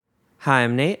Hi,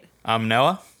 I'm Nate, I'm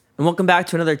Noah. and welcome back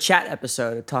to another chat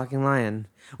episode of Talking Lion.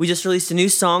 We just released a new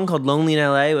song called Lonely in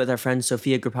LA with our friend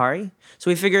Sofia Grappari, so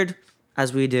we figured,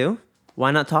 as we do,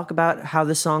 why not talk about how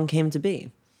this song came to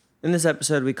be? In this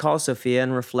episode, we call Sofia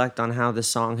and reflect on how this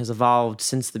song has evolved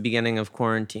since the beginning of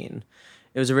quarantine.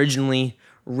 It was originally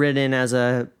written as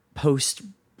a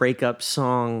post-breakup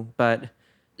song, but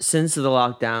since the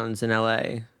lockdowns in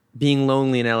LA, being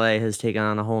lonely in LA has taken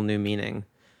on a whole new meaning.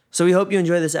 So we hope you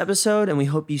enjoy this episode, and we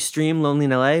hope you stream Lonely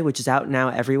in LA, which is out now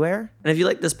everywhere. And if you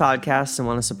like this podcast and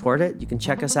want to support it, you can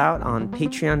check us out on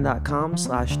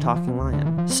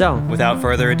patreon.com/talkinglion. So, Without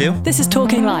further ado, This is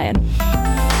Talking Lion.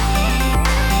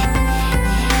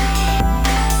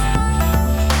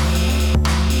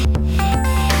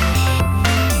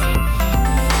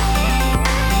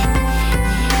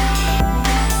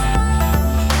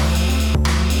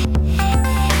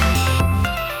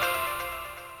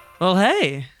 well,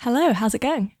 hey, Hello, how's it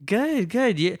going?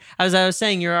 good. As I was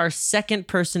saying, you're our second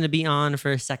person to be on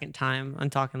for a second time on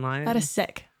Talking Lion. That is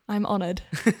sick. I'm honored.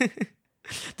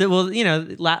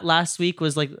 Last week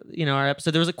was our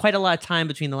episode. There was quite a lot of time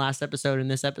between the last episode and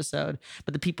this episode,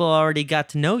 but the people already got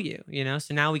to know you,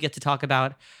 so now we get to talk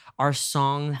about our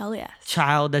song, Hell yes.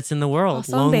 Child That's in the World, Our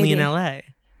song, Lonely baby. in LA.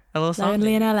 A little song.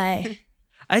 Lonely in LA.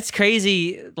 It's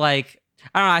crazy. I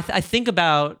don't know. I think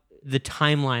about the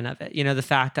timeline of it, the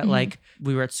fact that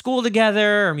we were at school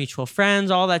together, our mutual friends,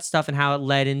 all that stuff, and how it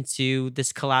led into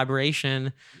this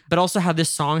collaboration, but also how this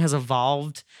song has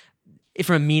evolved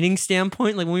from a meaning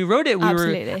standpoint. Like when we wrote it,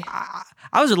 Absolutely.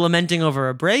 I was lamenting over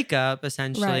a breakup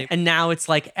essentially. Right. And now it's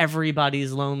like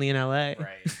everybody's lonely in LA.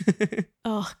 right.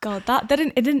 Oh god, it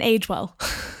didn't age well.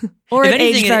 Or If it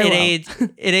anything, aged very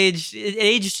well.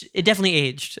 it definitely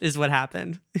aged is what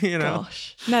happened,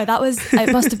 Gosh. No, it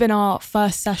must have been our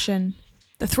first session.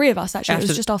 The three of us actually. It After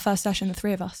was just our first session, the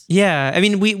three of us. Yeah. I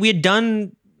mean, we had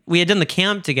done the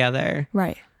camp together.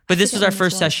 Right. But this was forget our when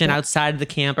first this was, session but- outside of the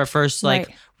camp. Our first, Right.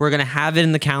 we're going to have it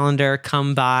in the calendar,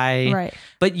 come by. Right.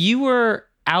 But you were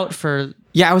out for,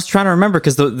 Yeah, I was trying to remember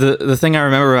because the thing I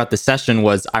remember about the session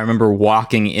was I remember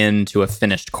walking into a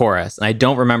finished chorus, and I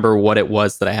don't remember what it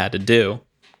was that I had to do.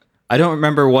 I don't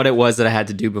remember what it was that I had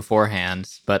to do beforehand,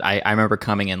 but I remember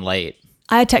coming in late.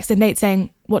 I had texted Nate saying,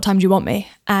 "What time do you want me?"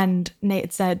 And Nate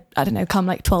had said, "I don't know, come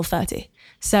like 12:30."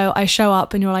 So I show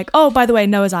up and you're like, "Oh, by the way,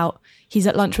 Noah's out. He's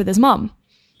at lunch with his mum."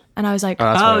 And I was like,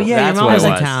 That's oh what it- yeah, that's your mom what was it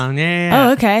in was. town. Yeah.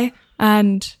 "Oh, okay."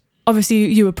 And obviously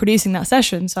you were producing that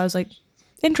session. So I was like,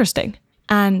 interesting.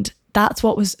 And that's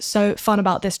what was so fun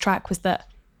about this track was that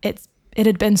it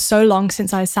had been so long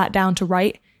since I sat down to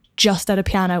write just at a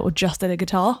piano or just at a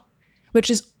guitar, which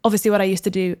is obviously what I used to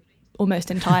do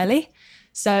almost entirely.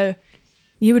 So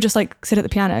you would just like sit at the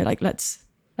piano, like let's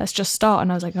just start.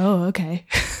 And I was like, oh, okay.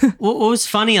 What was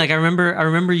funny, I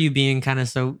remember you being kind of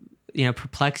so,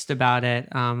 perplexed about it.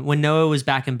 When Noah was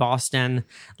back in Boston,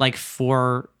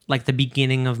 for the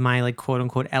beginning of my quote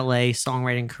unquote LA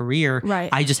songwriting career, Right.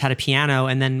 I just had a piano,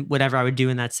 and then whatever I would do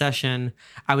in that session,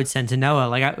 I would send to Noah.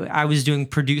 I was doing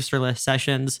producerless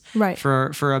sessions Right.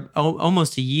 for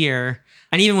almost a year.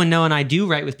 And even when Noah and I do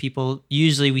write with people,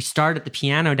 usually we start at the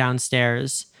piano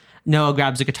downstairs. Noah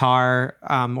grabs a guitar,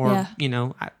 or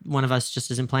one of us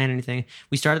just isn't playing anything.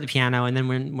 We start at the piano, and then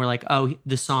when we're like, oh,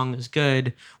 the song is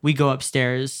good, we go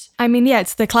upstairs. I mean, yeah,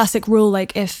 it's the classic rule.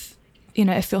 Like if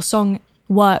your song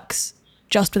works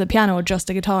just with a piano or just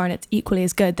a guitar and it's equally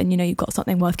as good, then you've got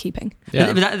something worth keeping.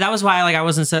 Yeah. But that was why I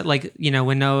wasn't so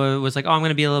when Noah was like, oh, I'm going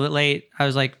to be a little bit late, I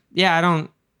was like, yeah, I don't.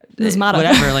 Doesn't matter.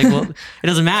 Whatever. It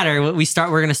doesn't matter. We're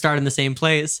going to start in the same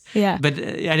place. Yeah. But I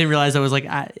didn't realize that was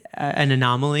an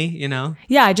anomaly,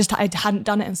 Yeah, I hadn't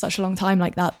done it in such a long time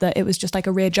like that it was just like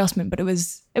a readjustment, but it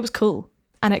was cool.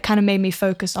 And it kind of made me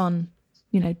focus on,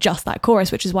 just that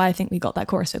chorus, which is why I think we got that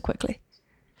chorus so quickly.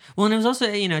 Well, and it was also,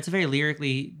 it's a very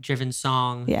lyrically driven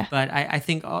song. Yeah. But I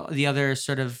think the other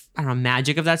sort of,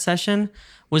 magic of that session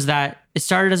was that it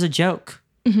started as a joke.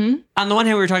 Mm-hmm. On the one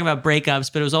hand, we were talking about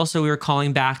breakups, but it was also, we were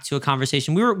calling back to a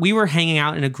conversation. We were hanging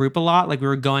out in a group a lot. We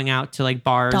were going out to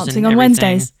bars Dancing and on everything.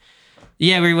 Wednesdays.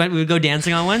 Yeah, we would go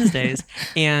dancing on Wednesdays.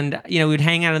 And, we'd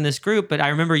hang out in this group. But I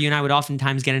remember you and I would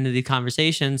oftentimes get into these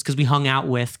conversations because we hung out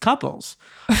with couples.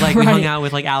 We Right. hung out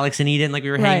with Alex and Eden. We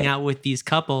were hanging Right. out with these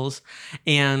couples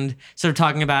and sort of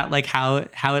talking about how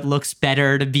it looks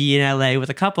better to be in LA with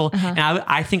a couple. And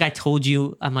I think I told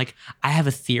you, I'm like, I have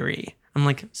a theory. I'm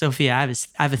like, Sophia,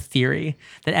 I have a theory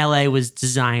that LA was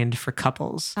designed for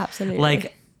couples. Absolutely.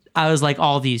 I was like,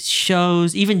 all these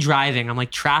shows, even driving, I'm like,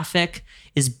 traffic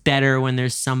is better when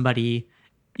there's somebody,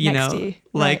 Next to you.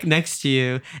 Right. next to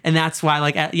you. And that's why,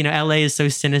 LA is so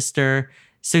sinister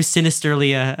so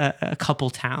sinisterly a couple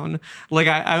town. Like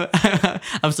I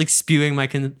was like spewing my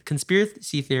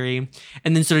conspiracy theory,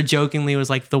 and then sort of jokingly was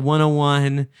like, the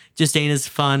 101 just ain't as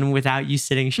fun without you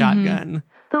sitting shotgun.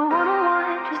 The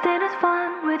 101 just ain't as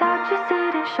fun without you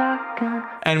sitting shotgun.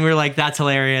 And we're like, that's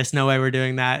hilarious. No way we're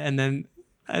doing that. And then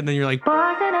you're like,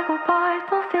 Bars and Echo Park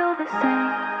don't feel the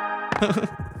same.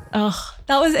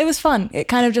 It was fun. It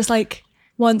kind of just like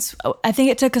once, I think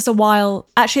it took us a while.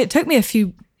 Actually, it took me a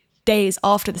few days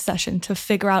after the session to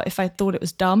figure out if I thought it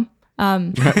was dumb.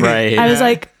 Right. I was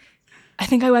like, I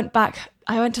think I went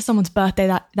to someone's birthday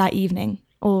that evening,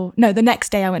 or no, the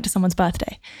next day I went to someone's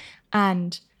birthday,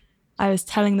 and I was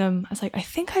telling them, I was like, I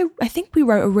think we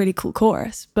wrote a really cool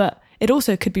chorus, but it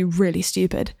also could be really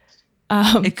stupid.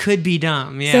 it could be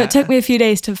dumb. Yeah. So it took me a few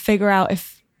days to figure out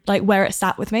if like where it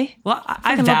sat with me. Well, I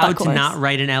fucking love that vowed to chorus. not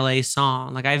write an LA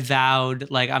song. Like I vowed,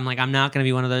 I'm not going to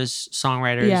be one of those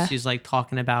songwriters Yeah. who's like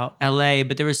talking about LA.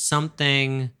 But there was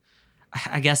something,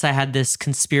 I guess I had this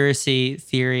conspiracy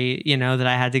theory, that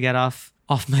I had to get off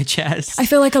my chest. I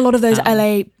feel like a lot of those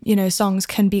LA, songs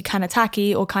can be kind of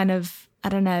tacky or kind of, I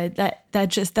don't know, that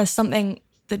there's something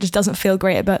that just doesn't feel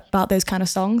great about those kind of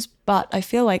songs. But I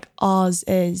feel like ours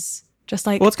is just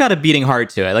like, Well, it's got a beating heart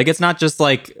to it. Like, it's not just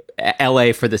like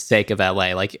LA for the sake of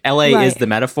LA. Like, LA Right. is the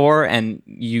metaphor, and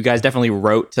you guys definitely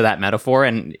wrote to that metaphor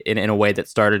and in a way that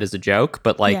started as a joke.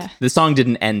 But like, Yeah. the song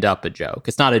didn't end up a joke.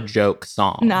 It's not a joke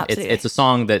song. No, absolutely. It's a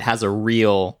song that has a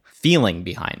real feeling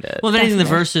behind it. Well, if anything, the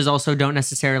Definitely. verses also don't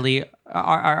necessarily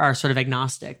are sort of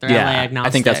agnostic. They're LA agnostic.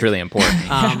 I think that's really important.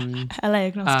 LA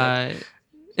agnostic.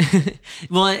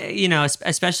 Well,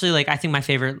 especially like I think my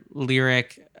favorite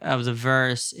lyric of the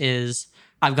verse is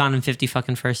I've gone on 50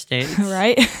 fucking first dates.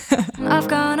 Right? I've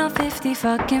gone on 50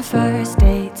 fucking first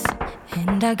dates,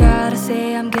 and I gotta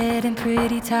say I'm getting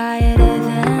pretty tired of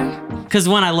them. Because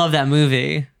one, I love that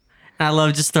movie. And I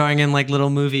love just throwing in like little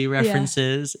movie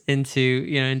references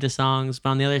into songs. But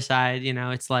on the other side,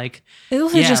 it's like It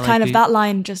also yeah, just like kind of, we- that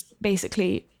line just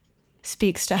basically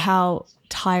speaks to how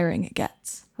tiring it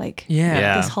gets. Like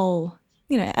Yeah. this whole,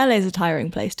 LA is a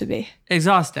tiring place to be.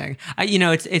 exhausting.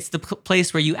 It's the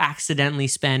place where you accidentally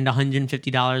spend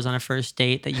 $150 on a first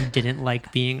date that you didn't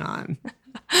like being on.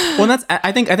 Well,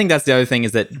 I think that's the other thing,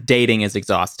 is that dating is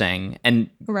exhausting, and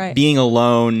Right. being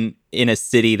alone in a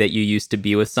city that you used to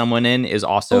be with someone in is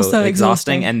also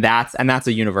exhausting. and that's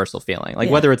a universal feeling. Like,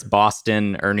 Yeah. whether it's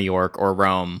Boston or New York or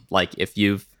Rome, like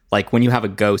when you have a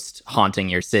ghost haunting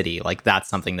your city, like that's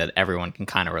something that everyone can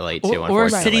kind of relate to. Or a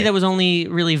unfortunately. city that was only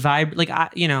really vibrant. Like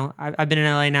I've been in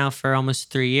LA now for almost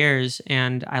 3 years,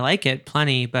 and I like it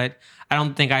plenty. But I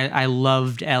don't think I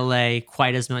loved LA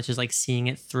quite as much as like seeing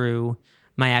it through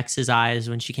my ex's eyes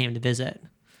when she came to visit,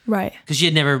 Right. because she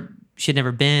had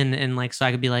never been, and like so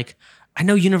I could be like, I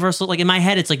know Universal. Like in my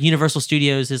head, it's like Universal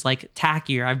Studios is like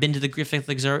tackier. I've been to the Griffith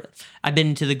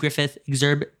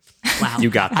Wow. You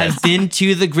got this. I've been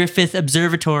to the Griffith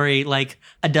Observatory like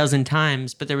a dozen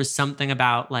times, but there was something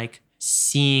about like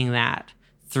seeing that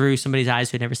through somebody's eyes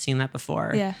who had never seen that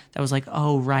before. Yeah. That was like,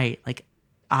 oh, right. Like,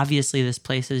 obviously this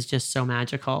place is just so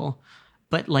magical,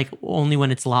 but like only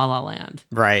when it's La La Land.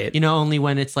 right. Only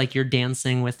when it's like you're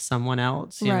dancing with someone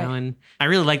else, Right. and I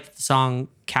really liked that the song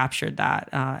captured that.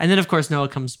 And then of course Noah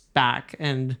comes back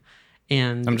and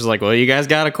I'm just like, well, you guys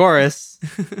got a chorus.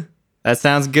 That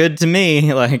sounds good to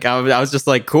me. Like, I was just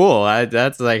like, cool.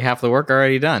 That's like half the work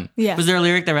already done. Yeah. was there a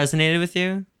lyric that resonated with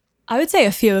you? I would say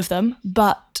a few of them,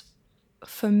 but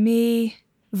for me,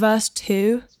 verse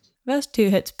 2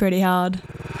 hits pretty hard.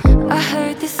 I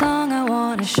heard this song I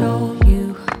wanna show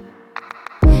you.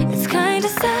 It's kinda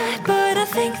sad, but I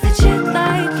think that you'd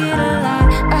like it a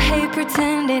lot. I hate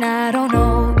pretending I don't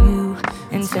know you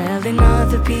and telling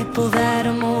other people that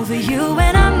I'm over you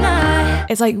when I'm not.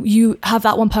 It's like you have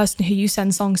that one person who you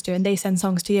send songs to and they send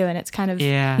songs to you, and it's kind of,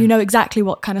 Yeah. you know exactly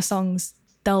what kind of songs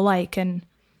they'll like, and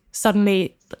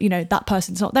suddenly, that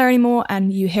person's not there anymore,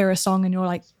 and you hear a song and you're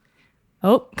like,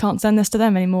 oh, can't send this to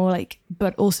them anymore. Like,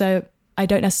 but also I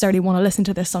don't necessarily want to listen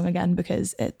to this song again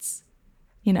because it's,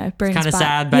 brings Kind of back.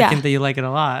 sad, but yeah. I think that you like it a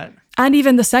lot. And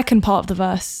even the second part of the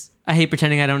verse, I hate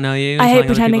pretending I don't know you. I hate telling other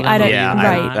pretending people I know don't- you.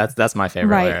 Yeah, right. that's my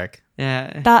favorite Right. lyric.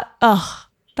 Yeah.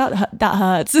 that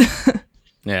hurts.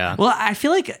 Yeah. Well, I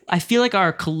feel like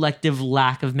our collective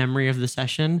lack of memory of the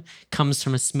session comes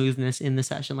from a smoothness in the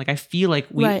session. Like I feel like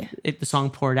Right. the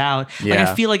song poured out. Like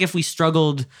Yeah. I feel like if we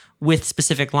struggled with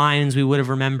specific lines, we would have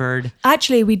remembered.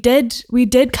 Actually, we did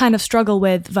kind of struggle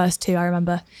with verse 2, I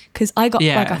remember, because I got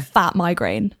Yeah. like a fat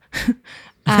migraine.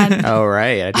 And Oh,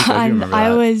 right. I do and remember I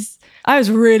that.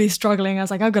 was really struggling. I was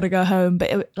like, I've got to go home,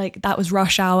 but that was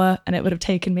rush hour, and it would have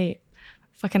taken me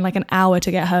fucking like an hour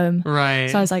to get home. Right.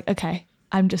 So I was like, okay,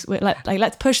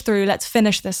 let's push through. Let's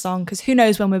finish this song because who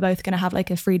knows when we're both gonna have like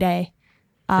a free day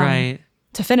right.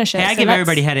 to finish it. Hey, I So give let's-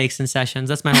 everybody headaches in sessions.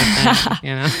 That's my whole thing.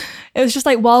 You know. It was just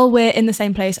like while we're in the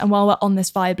same place and while we're on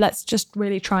this vibe, let's just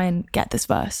really try and get this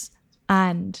verse.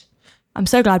 And I'm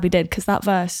so glad we did because that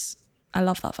verse, I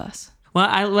love that verse. Well,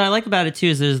 what I like about it too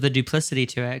is there's the duplicity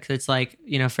to it because it's like,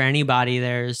 you know, for anybody,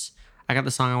 I got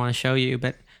the song I want to show you,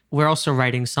 but we're also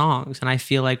writing songs, and I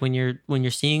feel like when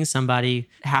you're seeing somebody,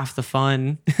 half the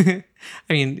fun. I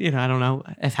mean, you know, I don't know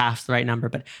if half's the right number,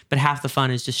 but half the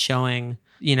fun is just showing.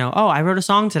 You know, oh, I wrote a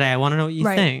song today. I want to know what you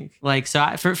Right. think. Like,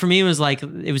 so for me, it was like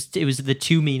it was the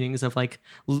two meanings of like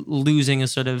losing a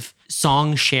sort of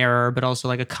song sharer, but also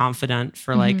like a confidant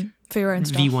for like For your own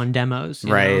stuff. V1 demos,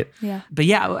 you Right. know? Yeah. But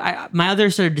yeah, my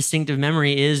other sort of distinctive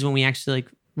memory is when we actually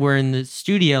like were in the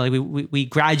studio. Like we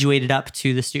graduated up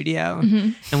to the studio,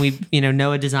 and we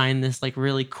Noah designed this like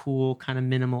really cool kind of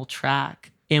minimal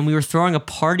track, and we were throwing a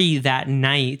party that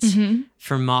night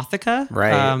for Mothica.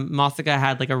 Right. Mothica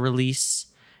had like a release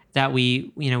that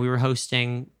we were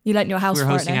hosting. You let your house We were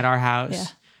for hosting it at now. our house. Yeah.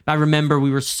 But I remember we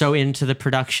were so into the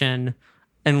production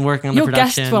and working on Your the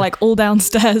production. guests were like all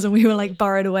downstairs and we were like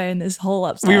burrowed away in this hole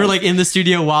upstairs. we were like in the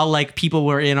studio while like people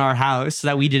were in our house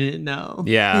that we didn't know.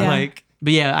 Yeah. Yeah. Like,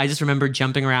 but yeah, I just remember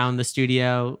jumping around the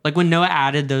studio. Like when Noah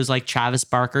added those like Travis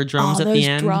Barker drums at those the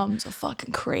end. drums are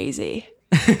fucking crazy.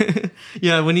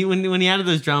 Yeah, when he added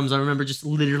those drums, I remember just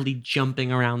literally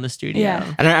jumping around the studio.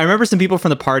 Yeah. And I remember some people from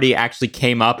the party actually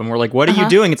came up and were like, "What are you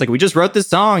doing?" It's like, "We just wrote this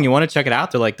song. You want to check it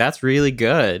out?" They're like, "That's really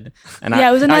good." And Yeah,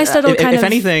 it was a nice little kind if of-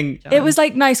 anything, It was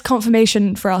like nice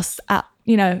confirmation for us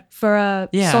for a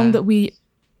Yeah. song that we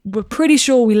were pretty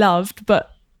sure we loved,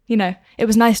 but it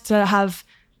was nice to have,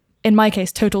 in my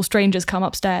case, total strangers come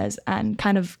upstairs and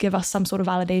kind of give us some sort of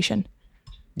validation.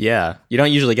 yeah, you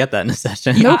don't usually get that in a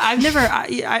session. I've never.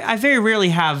 I very rarely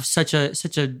have such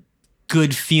a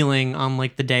good feeling on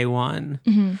like the day one.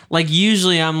 Like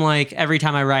usually I'm like every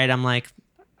time I write, I'm like,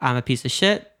 I'm a piece of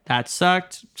shit. That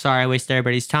sucked. Sorry, I wasted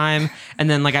everybody's time. And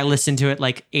then like I listen to it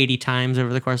like 80 times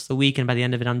over the course of the week, and by the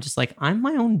end of it, I'm just like, I'm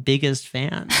my own biggest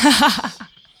fan.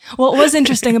 What was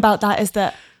interesting about that is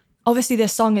that obviously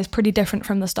this song is pretty different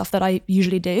from the stuff that I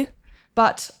usually do,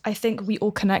 but I think we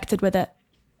all connected with it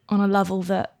on a level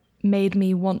that made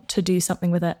me want to do something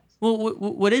with it. Well,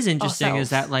 what is interesting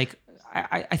is that like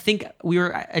I think we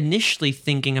were initially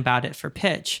thinking about it for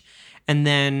pitch, and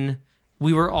then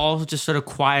we were all just sort of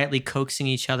quietly coaxing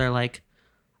each other like,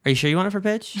 "Are you sure you want it for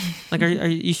pitch? Like, are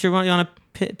you sure you want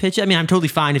to pitch it? I mean, I'm totally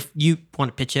fine if you want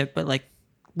to pitch it, but like,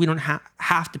 we don't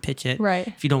have to pitch it, Right.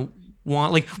 If you don't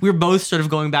want." Like, we were both sort of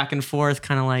going back and forth,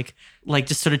 kind of like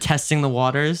just sort of testing the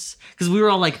waters, because we were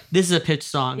all like, "This is a pitch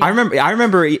song." I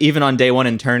remember even on day one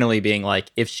internally being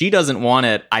like, if she doesn't want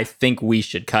it, I think we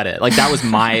should cut it. Like that was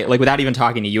my like without even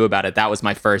talking to you about it, that was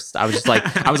my first. I was just like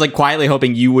I was like quietly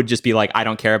hoping you would just be like, I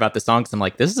don't care about the song, because I'm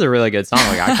like, this is a really good song.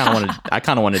 Like I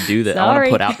kind of want to do that. I want Sorry.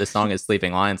 to put out this song as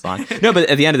Sleeping Lion song. No, but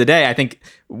at the end of the day, I think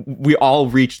we all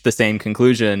reached the same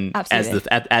conclusion Absolutely.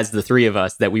 as the three of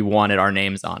us that we wanted our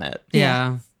names on it.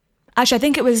 Yeah. Actually, I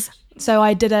think it was, so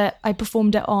I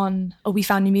performed it on a We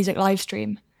Found New Music live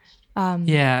stream.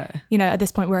 Yeah. At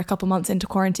this point, we're a couple months into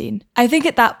quarantine. I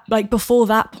think before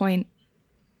that point,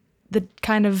 the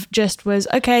kind of gist was,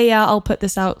 okay, yeah, I'll put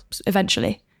this out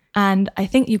eventually. And I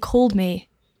think you called me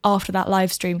after that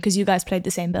live stream because you guys played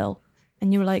the same bill.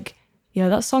 And you were like, yo,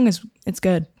 that song it's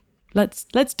good. Let's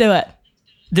do it.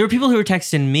 There were people who were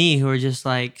texting me who were just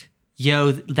like,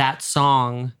 yo, that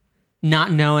song,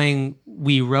 not knowing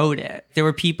we wrote it. There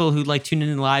were people who like tuned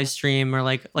in the live stream or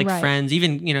like Right. friends,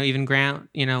 even Grant,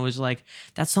 was like,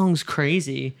 that song's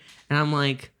crazy. And I'm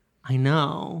like, I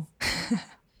know.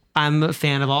 I'm a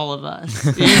fan of all of us.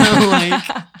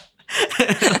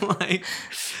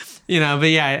 But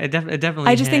yeah, it definitely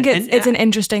I just hit. think And, it's an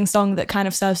interesting song that kind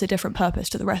of serves a different purpose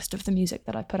to the rest of the music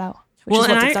that I put out. Which well, is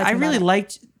and what's I exciting really about it.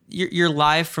 liked your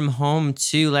live from home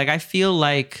too. Like I feel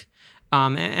like,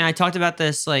 and I talked about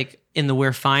this like in the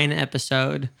We're Fine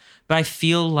episode, but I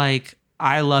feel like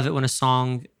I love it when a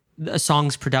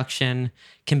song's production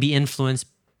can be influenced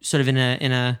sort of in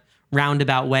a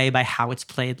roundabout way by how it's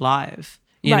played live.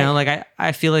 You know, Right. like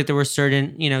I feel like there were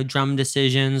certain, drum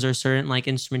decisions or certain like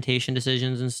instrumentation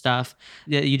decisions and stuff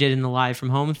that you did in the live from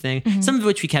home thing. Some of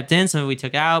which we kept in, some of it we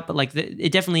took out, but like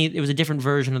it was a different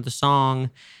version of the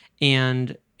song.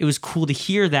 And it was cool to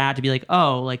hear that, to be like,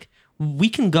 oh, like we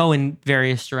can go in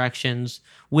various directions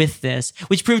with this,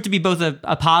 which proved to be both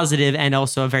a positive and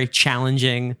also a very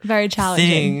challenging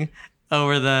thing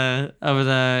over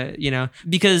the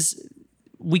because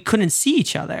we couldn't see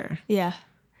each other. Yeah.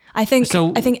 I think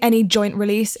So- any joint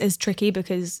release is tricky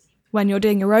because when you're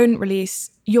doing your own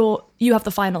release, you have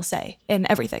the final say in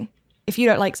everything. If you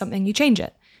don't like something, you change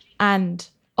it. And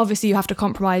obviously you have to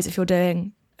compromise if you're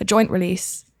doing a joint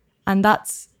release. And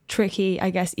that's tricky, I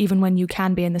guess, even when you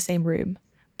can be in the same room.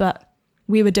 But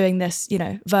we were doing this,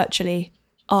 virtually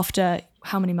after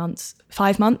how many months?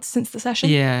 5 months since the session.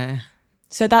 Yeah.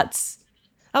 So that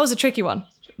was a tricky one.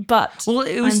 But Well,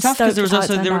 it was I'm tough because there was stoked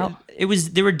with how also it turned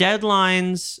out. there were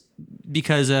deadlines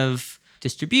because of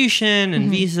distribution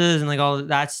and visas and like all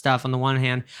that stuff on the one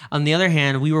hand. On the other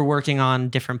hand, we were working on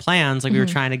different plans. Like we were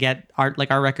trying to get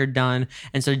our record done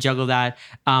and sort of juggle that.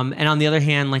 And on the other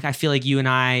hand, like I feel like you and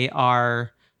I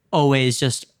are always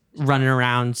just running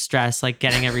around stressed, like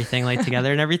getting everything like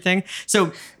together and everything.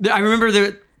 So I remember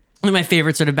one of my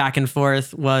favorite sort of back and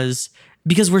forth was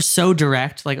because we're so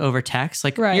direct, like over text,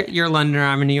 like Right. you're a Londoner,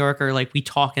 I'm a New Yorker, like we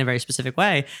talk in a very specific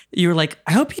way. You were like,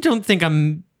 I hope you don't think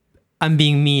I'm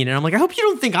being mean. And I'm like, I hope you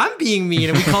don't think I'm being mean.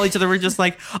 And we call each other, we're just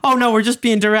like, oh no, we're just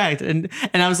being direct. And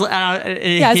I was like,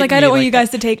 Yeah, it's like, I don't want you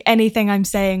guys to take anything I'm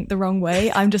saying the wrong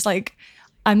way. I'm just like,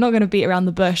 I'm not going to beat around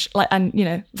the bush, like,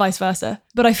 and vice versa.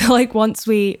 But I feel like once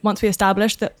we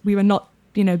established that we were not,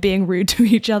 being rude to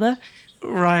each other.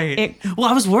 Right. Well,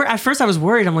 I was worried. At first I was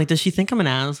worried. I'm like, does she think I'm an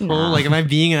asshole? Like, am I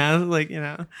being an asshole? Like,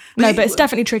 No, but it's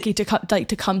definitely tricky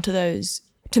to come to those,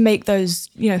 to make those,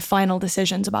 final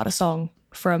decisions about a song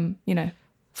from,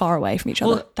 far away from each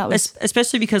other. Well, That was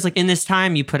especially because like in this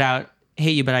time you put out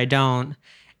Hate You But I Don't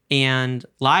and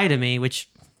Lie to Me, which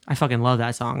I fucking love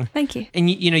that song. Thank you. And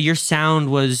your sound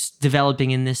was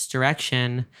developing in this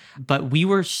direction, but we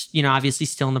were obviously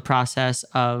still in the process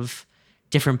of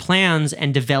different plans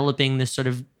and developing this sort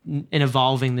of and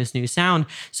evolving this new sound.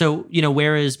 So,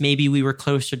 whereas maybe we were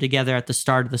closer together at the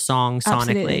start of the song sonically,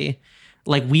 Absolutely.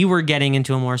 like we were getting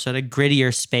into a more sort of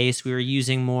grittier space. We were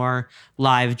using more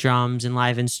live drums and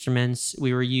live instruments.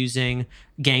 We were using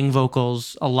gang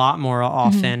vocals a lot more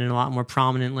often and a lot more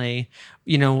prominently,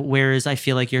 whereas I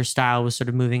feel like your style was sort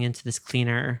of moving into this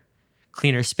cleaner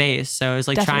space. So it was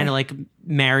like trying to like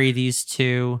marry these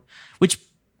two, which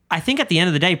I think at the end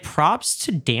of the day, props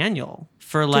to Daniel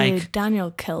for like, Dude,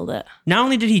 Daniel killed it. not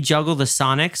only did he juggle the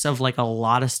sonics of like a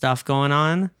lot of stuff going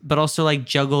on, but also like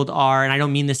juggled and I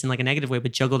don't mean this in like a negative way,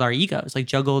 but juggled our egos, like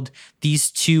juggled these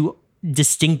two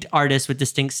distinct artists with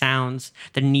distinct sounds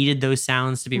that needed those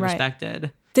sounds to be Right.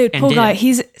 respected. Dude, And poor did guy. it.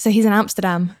 He's in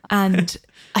Amsterdam, and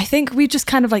I think we just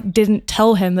kind of like didn't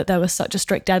tell him that there was such a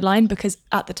strict deadline because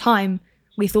at the time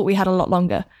we thought we had a lot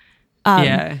longer.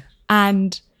 Yeah.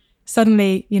 And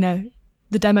suddenly,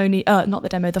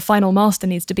 the final master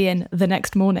needs to be in the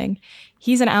next morning.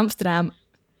 He's in Amsterdam,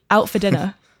 out for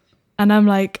dinner, and I'm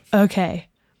like, okay,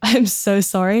 I'm so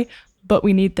sorry, but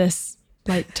we need this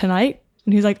like tonight.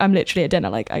 And he's like, I'm literally at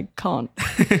dinner, like I can't.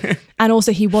 And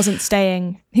also, he wasn't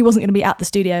going to be at the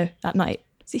studio that night.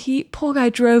 So poor guy,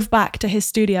 drove back to his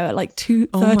studio at like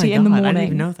 2:30 in the morning. I didn't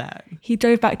even know that. He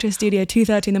drove back to his studio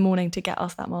 2:30 in the morning to get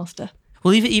us that master.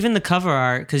 Well, even the cover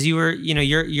art, because you were,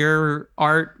 your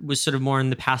art was sort of more in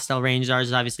the pastel range. Ours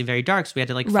is obviously very dark, so we had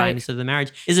to like Right. find sort of the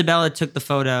marriage. Isabella took the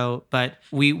photo, but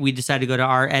we decided to go to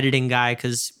our editing guy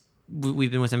because we've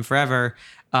been with him forever,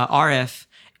 Arif,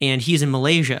 and he's in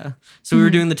Malaysia. So we were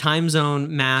doing the time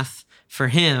zone math for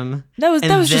him. There was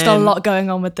And just a then lot going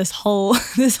on with this whole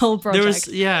project.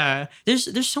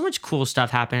 There's so much cool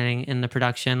stuff happening in the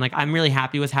production. Like I'm really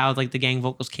happy with how like the gang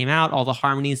vocals came out, all the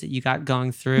harmonies that you got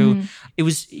going through. It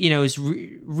was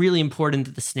really important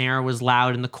that the snare was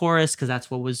loud in the chorus because that's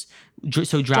what was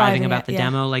so driving about the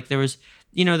demo. Like there was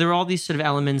there were all these sort of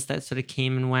elements that sort of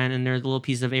came and went, and there's a little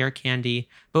piece of air candy.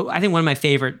 But I think one of my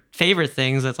favorite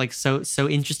things that's like so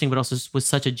interesting, but also was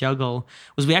such a juggle,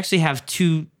 was we actually have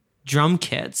two drum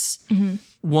kits.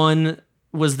 One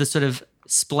was the sort of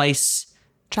splice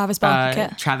Travis Barker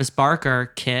kit. Travis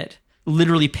Barker kit,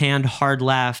 literally panned hard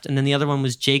left, and then the other one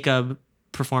was Jacob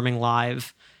performing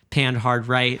live, panned hard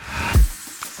right.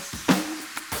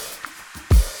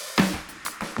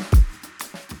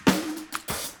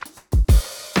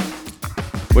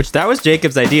 Which that was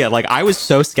Jacob's idea. Like I was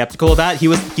so skeptical of that. He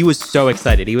was so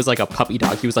excited. He was like a puppy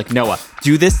dog. He was like, Noah,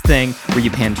 do this thing where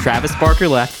you pan Travis Barker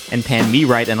left and pan me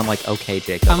right. And I'm like, okay,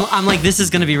 Jacob. I'm like, this is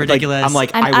gonna be ridiculous. I'm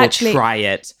like, And I will actually, try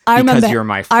it I because remember, you're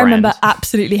my friend. I remember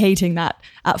absolutely hating that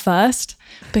at first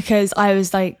because I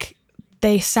was like,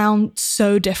 they sound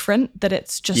so different that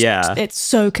it's just, it's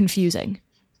so confusing.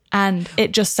 And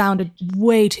it just sounded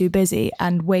way too busy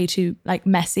and way too like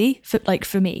messy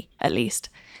for me at least.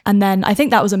 And then I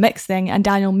think that was a mix thing, and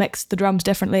Daniel mixed the drums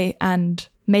differently and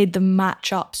made them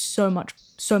match up so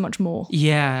much more.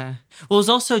 Yeah. Well, it's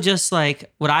also just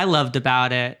like what I loved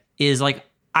about it is like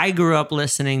I grew up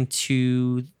listening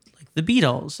to like the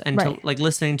Beatles and to, Right. like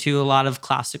listening to a lot of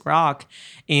classic rock,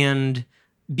 and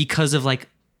because of like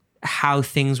how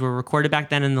things were recorded back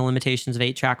then and the limitations of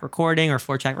 8-track recording or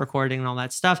 4-track recording and all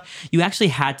that stuff, you actually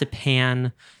had to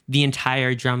pan the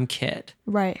entire drum kit,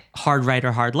 Right. hard right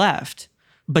or hard left.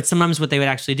 But sometimes what they would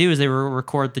actually do is they would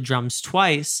record the drums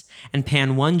twice and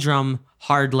pan one drum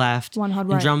hard left, One hard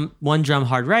and right. one drum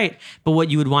hard right. But what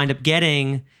you would wind up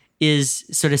getting is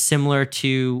sort of similar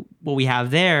to what we have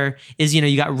there is,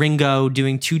 you got Ringo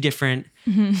doing two different,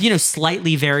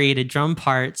 slightly variated drum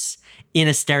parts in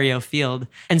a stereo field.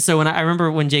 And so I remember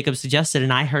when Jacob suggested,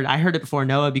 and I heard it before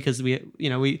Noah, because I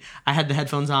had the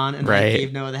headphones on and I Right.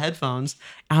 gave Noah the headphones.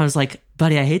 And I was like,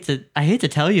 buddy, I hate to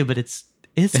tell you, but it's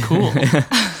cool.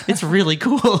 It's really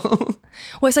cool.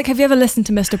 Well, it's like, have you ever listened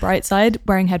to Mr. Brightside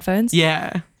wearing headphones?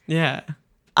 Yeah.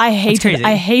 I hate it. crazy.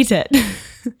 I hate it.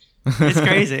 It's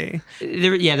crazy.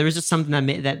 There was just something that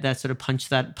made that sort of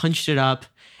punched it up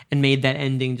and made that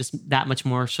ending just that much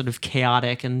more sort of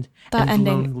chaotic and That and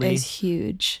ending lonely. is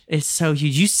huge. It's so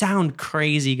huge. You sound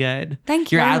crazy good.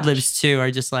 Thank you Your very ad libs too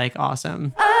are just like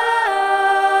awesome. What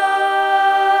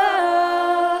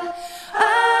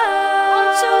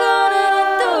you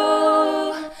gonna do?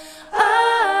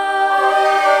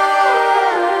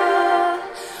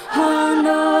 Oh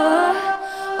no,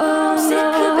 I'm sick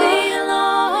of being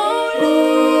lonely,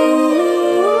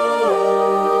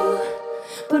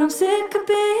 but I'm sick of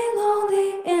being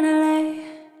lonely in LA.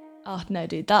 Oh no,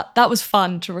 dude, that was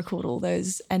fun to record all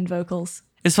those end vocals.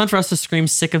 It's fun for us to scream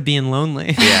sick of being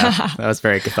lonely. Yeah, that was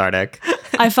very cathartic.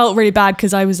 I felt really bad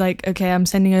because I was like, okay, I'm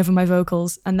sending over my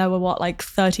vocals, and there were like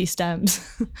 30 stems.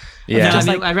 Yeah. I Just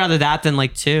mean, like- I'd rather that than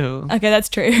like two. Okay, that's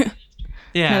true.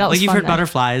 Yeah, No, that was like you've fun, heard though.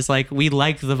 Butterflies. Like we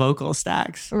like the vocal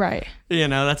stacks. Right.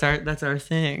 That's our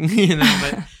thing.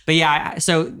 But yeah.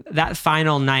 So that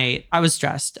final night, I was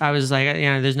stressed. I was like,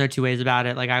 there's no two ways about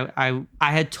it. Like I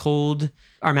had told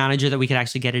our manager that we could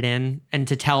actually get it in, and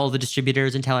to tell the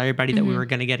distributors and tell everybody that we were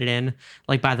going to get it in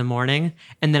like by the morning.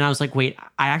 And then I was like, wait,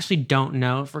 I actually don't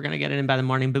know if we're going to get it in by the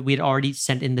morning, but we'd already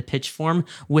sent in the pitch form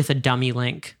with a dummy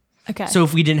link. Okay. So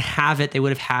if we didn't have it, they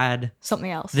would have had something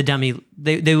else. the dummy.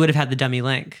 They would have had the dummy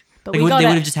link. But Like, we got they it.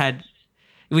 would have just had.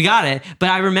 We got it.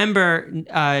 But I remember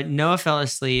Noah fell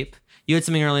asleep. You had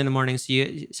something early in the morning, so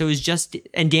it was just,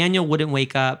 and Daniel wouldn't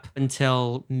wake up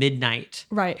until midnight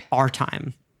Right. our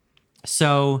time.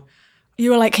 So You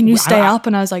were like, can you stay I- up?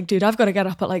 And I was like, dude, I've got to get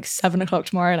up at like 7 o'clock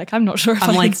tomorrow. Like, I'm not sure if I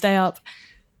like- can stay up.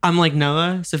 I'm like,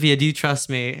 Noah, Sophia, do you trust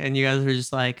me? And you guys were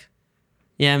just like,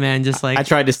 yeah, man, just like. I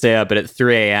tried to stay up, but at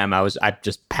 3 a.m. I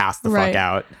just passed the Right. fuck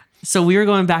out. So we were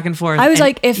going back and forth. I was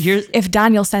and like, here's if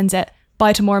Daniel sends it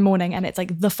by tomorrow morning and it's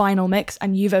like the final mix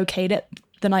and you've okayed it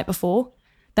the night before,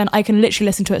 then I can literally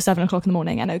listen to it at 7 o'clock in the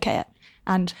morning and okay it.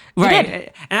 And you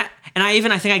did. right. And I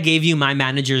think I gave you my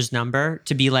manager's number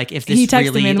to be like, if this He texted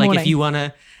really me in the like, morning. if you want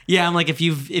to, yeah, I'm like, if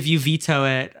you veto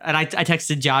it, and I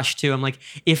texted Josh too. I'm like,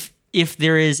 if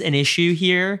there is an issue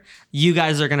here, you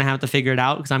guys are gonna have to figure it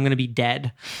out because I'm gonna be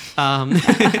dead. And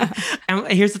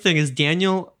here's the thing: is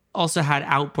Daniel also had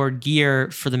outboard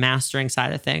gear for the mastering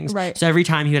side of things. Right. So every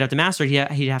time he would have to master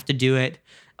it, he'd have to do it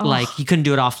like he couldn't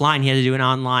do it offline. He had to do it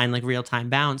online, like real time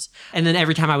bounce. And then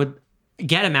every time I would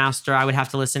get a master, I would have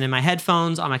to listen in my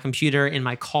headphones, on my computer, in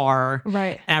my car.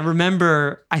 Right. And I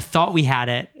remember I thought we had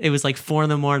it. It was like 4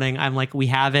 a.m. I'm like, we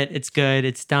have it. It's good.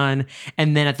 It's done.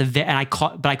 And then I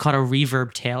caught a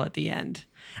reverb tail at the end.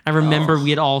 I remember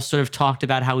we had all sort of talked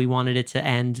about how we wanted it to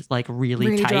end like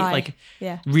really tight, dry. like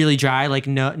Yeah. really dry, like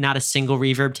no, not a single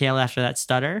reverb tail after that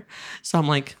stutter. So I'm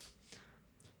like,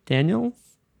 Daniel,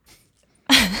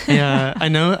 yeah, I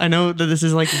know that this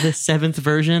is like the 7th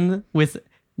version with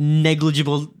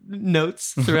negligible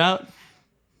notes throughout,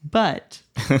 but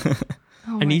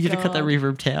I need you to cut that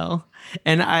reverb tail.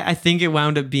 And I think it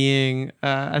wound up being,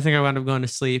 I think I wound up going to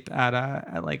sleep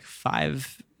at like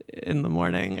 5 in the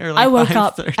morning or like I woke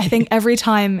up. 5:30. I think every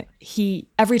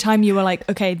time you were like,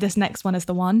 okay, this next one is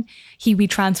the one, he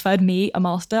retransferred me a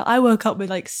master. I woke up with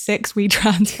like 6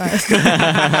 retransfers.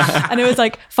 And it was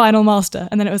like final master.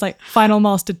 And then it was like final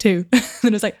master 2. And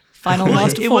then it was like final Well,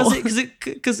 master it 4. wasn't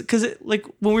because like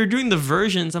when we were doing the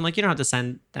versions, I'm like, you don't have to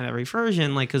send them every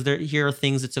version, like because here are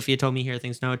things that Sophia told me, here are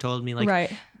things Noah told me, like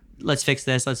Right. let's fix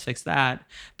this, let's fix that.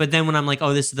 But then when I'm like,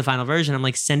 oh, this is the final version, I'm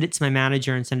like, send it to my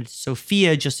manager and send it to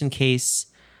Sophia just in case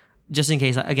just in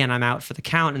case, again, I'm out for the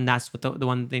count and that's what the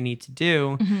one they need to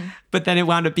do. But then it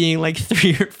wound up being like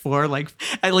 3 or 4,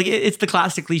 it's the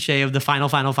classic cliche of the final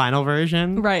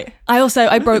version. Right.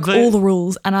 I broke But- all the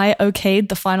rules and I okayed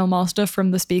the final master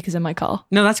from the speakers in my car.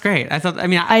 No, that's great.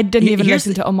 I didn't even here's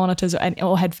listen to it on monitors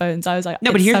or headphones. I was like,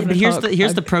 No, but it's here's 7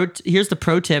 o'clock. here's the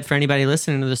pro tip for anybody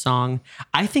listening to the song.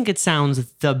 I think it sounds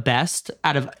the best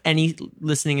out of any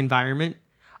listening environment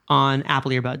on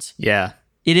Apple earbuds. Yeah.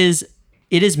 It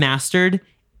is mastered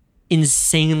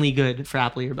insanely good for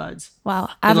Apple earbuds. Wow.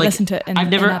 I haven't listened to it in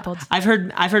AirPods. I've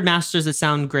heard masters that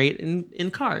sound great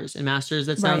in cars and masters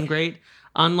that sound Right. great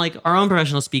on like our own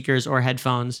professional speakers or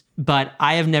headphones, but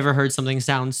I have never heard something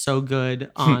sound so good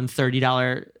on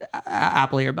 $30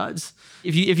 Apple earbuds.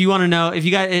 If you want to know,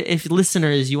 if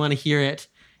listeners, you want to hear it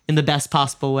in the best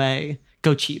possible way,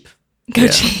 go cheap. Go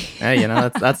Yeah. cheap. Hey,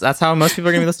 that's how most people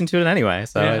are gonna be listening to it anyway.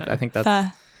 So Yeah. I think that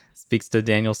Fair. speaks to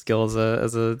Daniel's skill as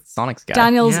a Sonics guy.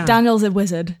 Yeah. Daniel's a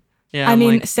wizard. Yeah, I I'm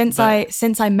mean, like, since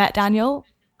I met Daniel,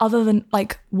 other than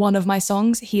like one of my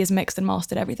songs, he has mixed and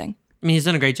mastered everything. he's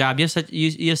done a great job.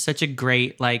 You have such a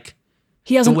great like.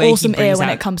 He has The an way he awesome ear brings when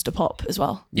out- it comes to pop as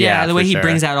well. Yeah, the way for he sure.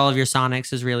 brings out all of your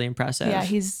sonics is really impressive. Yeah,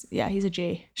 he's a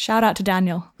G. Shout out to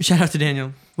Daniel. Shout out to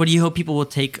Daniel. What do you hope people will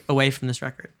take away from this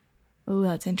record? Oh,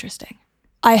 that's interesting.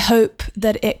 I hope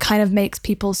that it kind of makes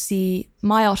people see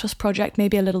my artist project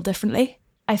maybe a little differently.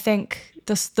 I think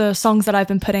the songs that I've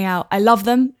been putting out, I love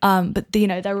them, but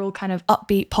they're all kind of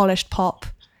upbeat, polished pop.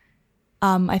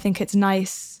 I think it's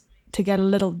nice to get a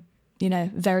little,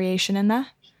 variation in there.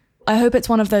 I hope it's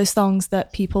one of those songs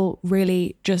that people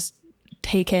really just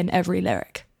take in every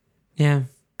lyric. Yeah.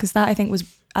 Because that, I think, was,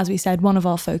 as we said, one of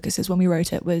our focuses when we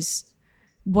wrote it was,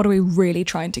 what are we really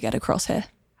trying to get across here?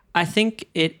 I think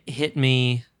it hit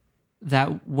me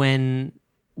that when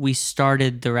we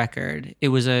started the record, it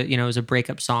was a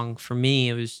breakup song for me.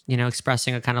 It was,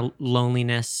 expressing a kind of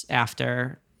loneliness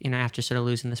after sort of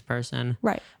losing this person.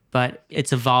 Right. But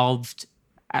it's evolved,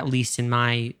 at least in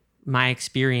my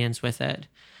experience with it,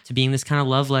 to being this kind of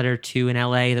love letter to an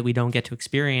LA that we don't get to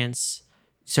experience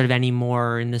sort of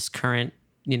anymore in this current,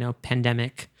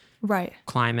 pandemic Right.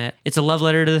 climate. It's a love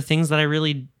letter to the things that I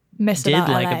really Missed did about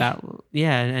like LA. about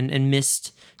and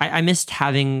missed. I missed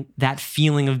having that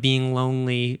feeling of being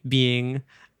lonely, being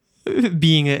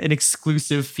an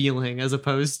exclusive feeling as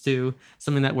opposed to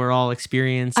something that we're all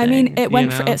experiencing. I mean, it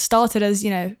went. you know? It started as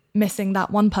missing that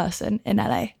one person in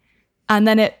LA, and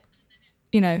then it,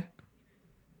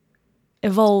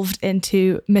 evolved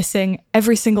into missing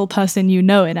every single person in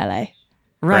LA. right.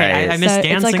 Right. I miss So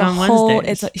dancing on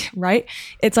It's Wednesdays. like right.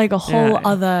 It's like a whole Yeah.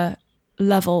 other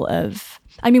level of.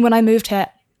 I mean, when I moved here,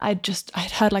 I'd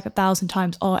heard like 1,000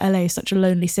 times, "Oh, LA is such a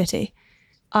lonely city."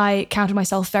 I counted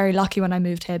myself very lucky when I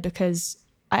moved here because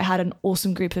I had an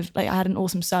awesome I had an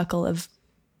awesome circle of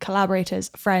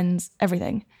collaborators, friends,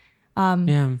 everything.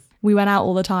 yeah, We went out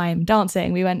all the time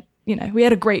dancing. We went, we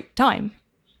had a great time.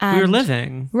 And, we were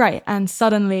living. Right. And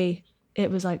suddenly it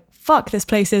was like, fuck, this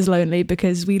place is lonely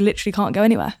because we literally can't go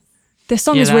anywhere. This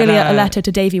song Yeah, is that, really a letter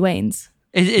to Davy Wayne's,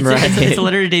 It's Right. a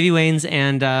letter to Davy Wayne's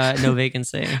and No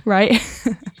Vacancy. right?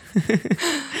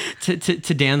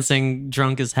 to dancing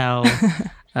drunk as hell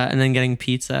and then getting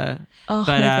pizza. Oh,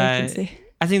 But, no vacancy.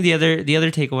 I think the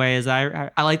other takeaway is I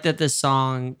like that this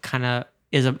song kind of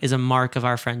is a mark of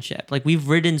our friendship. Like we've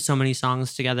written so many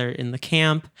songs together in the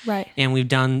camp, Right. And we've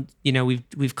done,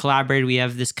 we've collaborated. We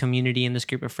have this community and this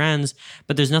group of friends,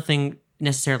 but there's nothing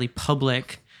necessarily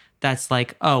public that's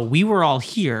like, oh, we were all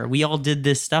here. We all did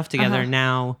this stuff together.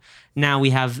 Uh-huh. Now we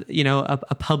have,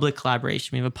 a public collaboration.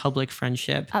 We have a public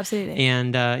friendship. Absolutely.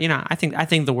 And I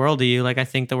think the world of you. Like I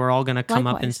think that we're all gonna come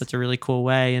up in Likewise. such a really cool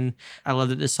way. And I love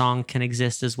that this song can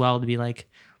exist as well to be like,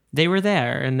 they were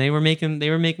there and they were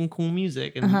making cool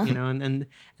music and Uh-huh. and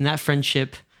that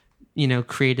friendship,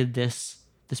 created this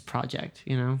project.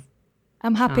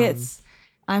 I'm happy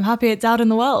I'm happy it's out in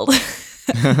the world.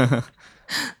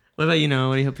 What about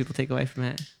what do you hope people take away from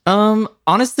it?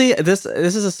 Honestly, this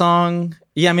is a song.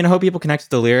 Yeah, I mean, I hope people connect to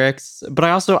the lyrics, but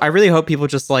I really hope people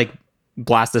just like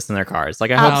blast this in their cars.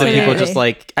 Like, I hope that people Absolutely. just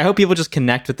like, I hope people just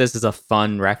connect with this as a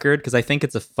fun record because I think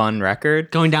it's a fun record.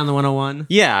 Going down the 101.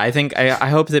 Yeah, I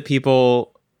hope that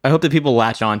people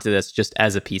latch onto this just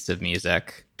as a piece of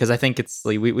music because I think it's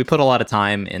like, we put a lot of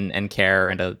time and care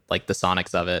into like the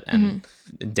sonics of it and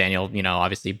Daniel,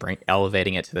 obviously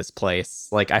elevating it to this place.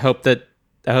 Like, I hope that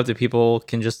people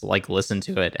can just like listen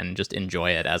to it and just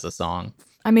enjoy it as a song.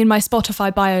 I mean, my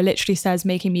Spotify bio literally says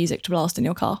making music to blast in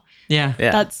your car. Yeah.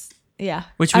 Yeah.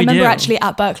 Which I we remember do. actually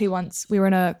at Berkeley once, we were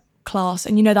in a class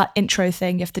and that intro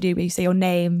thing you have to do where you say your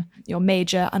name, your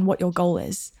major and what your goal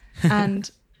is. And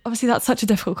obviously that's such a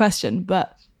difficult question,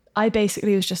 but I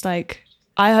basically was just like,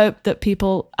 I hope that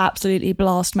people absolutely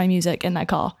blast my music in their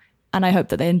car, and I hope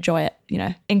that they enjoy it,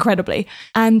 incredibly.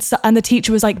 And the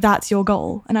teacher was like, that's your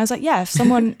goal. And I was like, yeah, if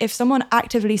someone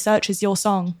actively searches your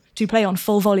song to play on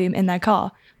full volume in their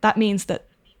car, that means that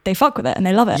they fuck with it and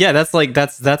they love it. Yeah,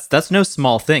 that's no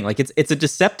small thing. Like it's a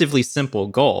deceptively simple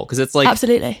goal, because it's like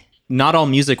Absolutely. not all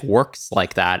music works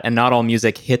like that, and not all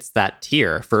music hits that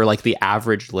tier for like the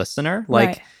average listener. Like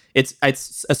Right.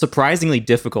 it's a surprisingly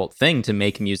difficult thing to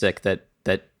make music that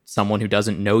someone who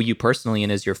doesn't know you personally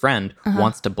and is your friend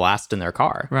wants to blast in their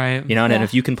car. Right. And Yeah.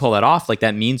 if you can pull that off, like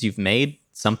that means you've made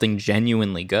something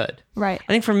genuinely good. Right.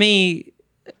 I think for me,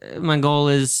 my goal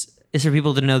is for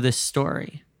people to know this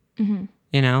story.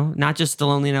 Not just the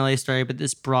Lonely in LA story, but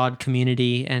this broad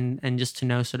community, and just to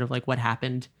know sort of like what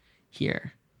happened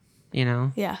here.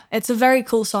 Yeah. It's a very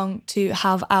cool song to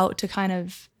have out to kind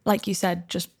of, like you said,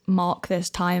 just mark this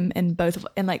time in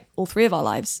like all three of our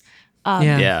lives.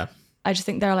 Yeah. I just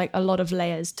think there are like a lot of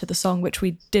layers to the song which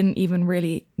we didn't even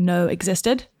really know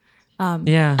existed.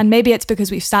 Yeah. And maybe it's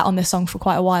because we've sat on this song for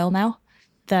quite a while now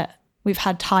that we've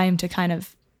had time to kind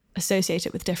of associate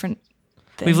it with different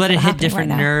things. We've let that it are hit happening different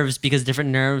right now. nerves, because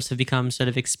different nerves have become sort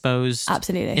of exposed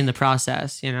Absolutely. in the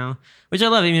process, which I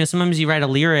love. Sometimes you write a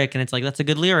lyric and it's like, that's a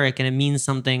good lyric, and it means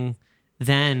something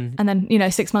then. And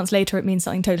then, 6 months later, it means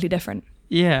something totally different.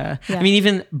 Yeah. Yeah. I mean,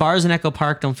 even bars in Echo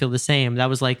Park don't feel the same. That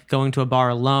was like going to a bar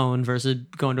alone versus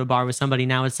going to a bar with somebody.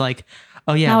 Now it's like,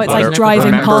 oh yeah. Now it's bars like in Echo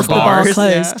driving Park. past the bar bars,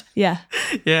 closed. Yeah.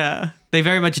 Yeah. They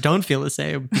very much don't feel the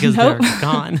same because Nope. they're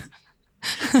gone.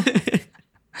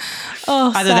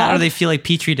 Oh, Either that or sad. they feel like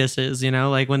Petri dishes,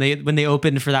 like when they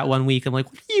opened for that one week, I'm like,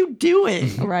 what are you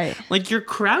doing? Right. Like, you're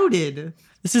crowded.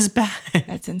 This is bad.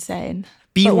 It's insane.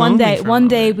 Be But one lonely day, for a one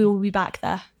day moment. we will be back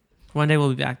there. One day we'll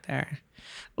be back there.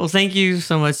 Well, thank you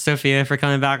so much, Sophia, for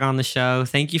coming back on the show.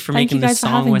 Thank you for Thank making you this guys for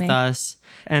song having with me. us.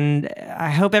 And I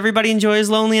hope everybody enjoys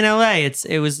Lonely in LA.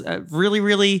 It was really,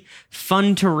 really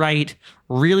fun to write,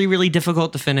 really, really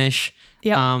difficult to finish.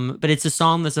 Yep. But it's a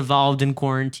song that's evolved in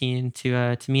quarantine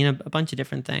to mean a bunch of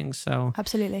different things. So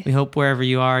Absolutely. we hope wherever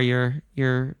you are, you're a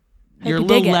you little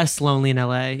dig it. less lonely in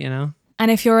LA,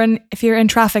 And if you're in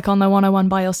traffic on the 101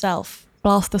 by yourself,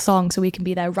 blast the song so we can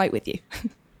be there right with you.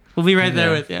 We'll be right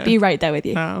there with you. Be right there with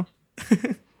you. Oh.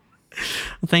 Well,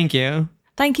 thank you.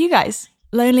 Thank you guys.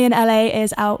 Lonely in LA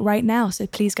is out right now, so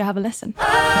please go have a listen.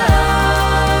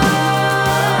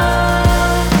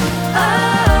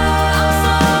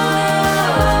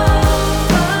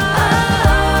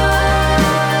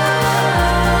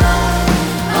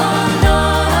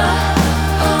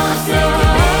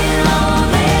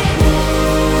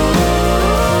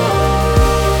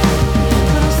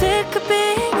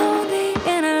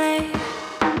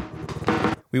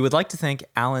 We would like to thank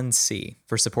Alan C.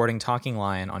 for supporting Talking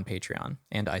Lion on Patreon,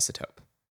 and Isotope.